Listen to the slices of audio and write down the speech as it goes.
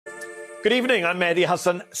Good evening, I'm Mehdi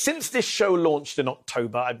Hasan. Since this show launched in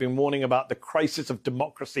October, I've been warning about the crisis of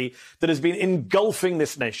democracy that has been engulfing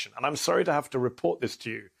this nation. And I'm sorry to have to report this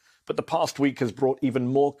to you, but the past week has brought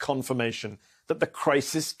even more confirmation that the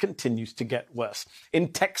crisis continues to get worse. In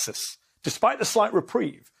Texas, despite a slight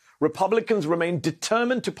reprieve, Republicans remain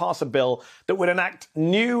determined to pass a bill that would enact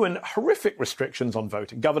new and horrific restrictions on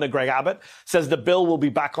voting. Governor Greg Abbott says the bill will be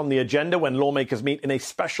back on the agenda when lawmakers meet in a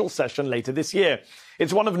special session later this year.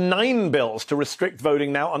 It's one of 9 bills to restrict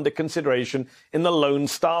voting now under consideration in the Lone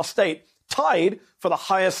Star State, tied for the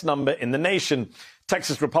highest number in the nation.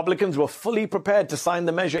 Texas Republicans were fully prepared to sign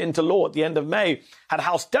the measure into law at the end of May, had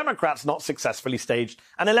House Democrats not successfully staged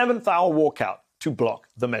an 11th-hour walkout to block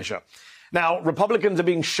the measure. Now, Republicans are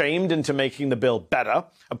being shamed into making the bill better,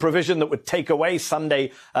 a provision that would take away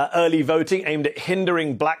Sunday early voting aimed at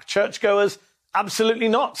hindering black churchgoers. Absolutely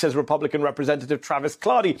not, says Republican Representative Travis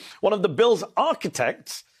Clardy, one of the bill's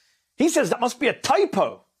architects. He says that must be a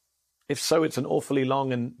typo. If so, it's an awfully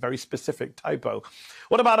long and very specific typo.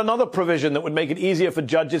 What about another provision that would make it easier for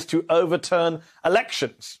judges to overturn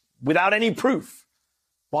elections without any proof?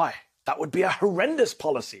 Why? That would be a horrendous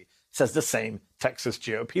policy, says the same Texas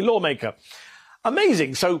GOP lawmaker.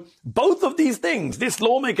 Amazing. So both of these things this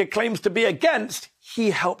lawmaker claims to be against, he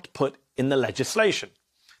helped put in the legislation.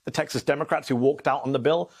 The Texas Democrats who walked out on the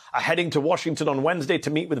bill are heading to Washington on Wednesday to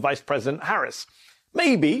meet with Vice President Harris.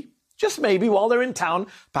 Maybe, just maybe, while they're in town,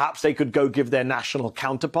 perhaps they could go give their national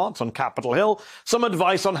counterparts on Capitol Hill some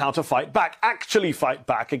advice on how to fight back, actually fight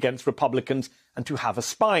back against Republicans and to have a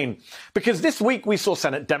spine. Because this week we saw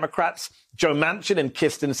Senate Democrats, Joe Manchin and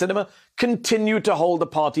Sinema, continue to hold the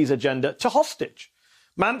party's agenda to hostage.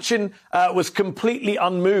 Manchin was completely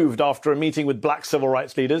unmoved after a meeting with black civil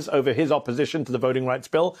rights leaders over his opposition to the voting rights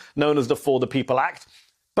bill, known as the For the People Act.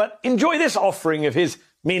 But enjoy this offering of his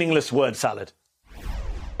meaningless word salad.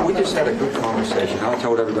 We just had a good conversation. I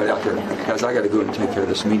told everybody out there, guys, I got to go and take care of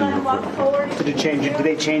this meeting. Did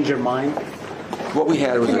they change your mind? What we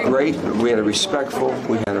had was we had a respectful,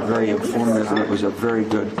 we had a very informative, and it was a very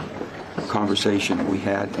good conversation we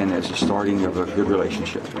had, and it's a starting of a good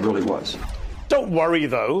relationship. It really was. Don't worry,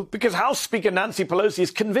 though, because House Speaker Nancy Pelosi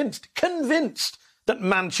is convinced that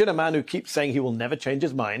Manchin, a man who keeps saying he will never change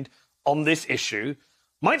his mind on this issue,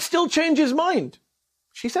 might still change his mind.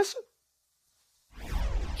 She says so.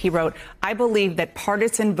 He wrote, I believe that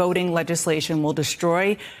partisan voting legislation will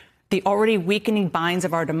destroy the already weakening binds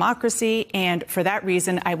of our democracy, and for that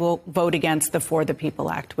reason, I will vote against the For the People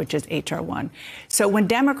Act, which is H.R. 1. So when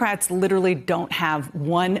Democrats literally don't have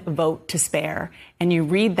one vote to spare, and you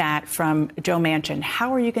read that from Joe Manchin,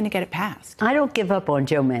 how are you going to get it passed? I don't give up on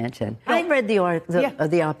Joe Manchin. No. I read the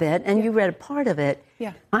op-ed, and you read a part of it.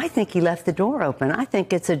 Yeah. I think he left the door open. I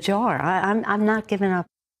think it's ajar. I'm not giving up.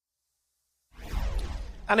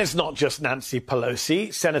 And it's not just Nancy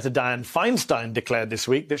Pelosi. Senator Dianne Feinstein declared this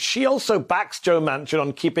week that she also backs Joe Manchin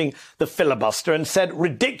on keeping the filibuster and said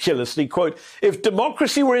ridiculously, quote, if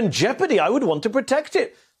democracy were in jeopardy, I would want to protect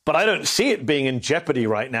it. But I don't see it being in jeopardy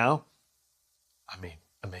right now. I mean,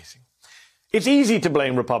 amazing. It's easy to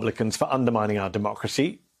blame Republicans for undermining our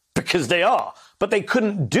democracy, because they are. But they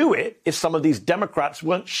couldn't do it if some of these Democrats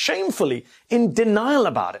weren't shamefully in denial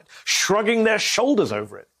about it, shrugging their shoulders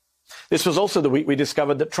over it. This was also the week we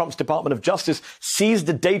discovered that Trump's Department of Justice seized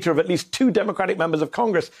the data of at least 2 Democratic members of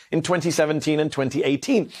Congress in 2017 and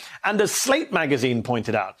 2018. And as Slate magazine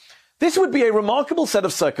pointed out, this would be a remarkable set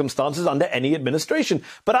of circumstances under any administration.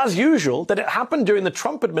 But as usual, that it happened during the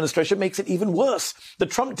Trump administration makes it even worse. The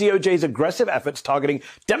Trump DOJ's aggressive efforts targeting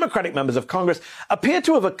Democratic members of Congress appear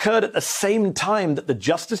to have occurred at the same time that the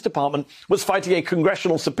Justice Department was fighting a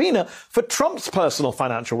congressional subpoena for Trump's personal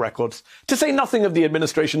financial records, to say nothing of the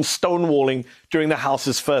administration's stonewalling during the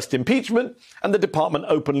House's first impeachment and the department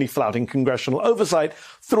openly flouting congressional oversight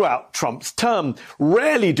throughout Trump's term.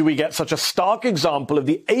 Rarely do we get such a stark example of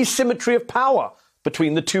the asymmetry of power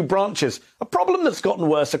between the two branches, a problem that's gotten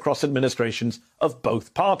worse across administrations of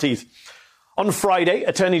both parties. On Friday,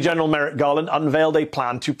 Attorney General Merrick Garland unveiled a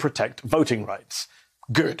plan to protect voting rights.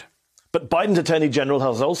 Good. But Biden's Attorney General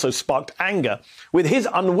has also sparked anger with his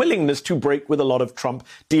unwillingness to break with a lot of Trump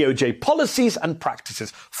DOJ policies and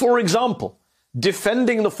practices. For example,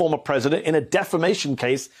 defending the former president in a defamation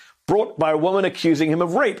case brought by a woman accusing him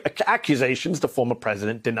of rape, accusations the former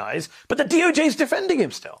president denies, but the DOJ is defending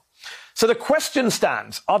him still. So the question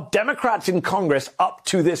stands, are Democrats in Congress up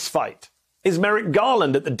to this fight? Is Merrick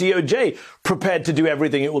Garland at the DOJ prepared to do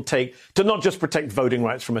everything it will take to not just protect voting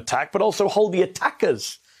rights from attack, but also hold the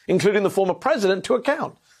attackers, including the former president, to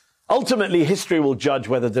account? Ultimately, history will judge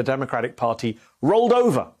whether the Democratic Party rolled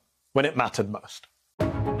over when it mattered most.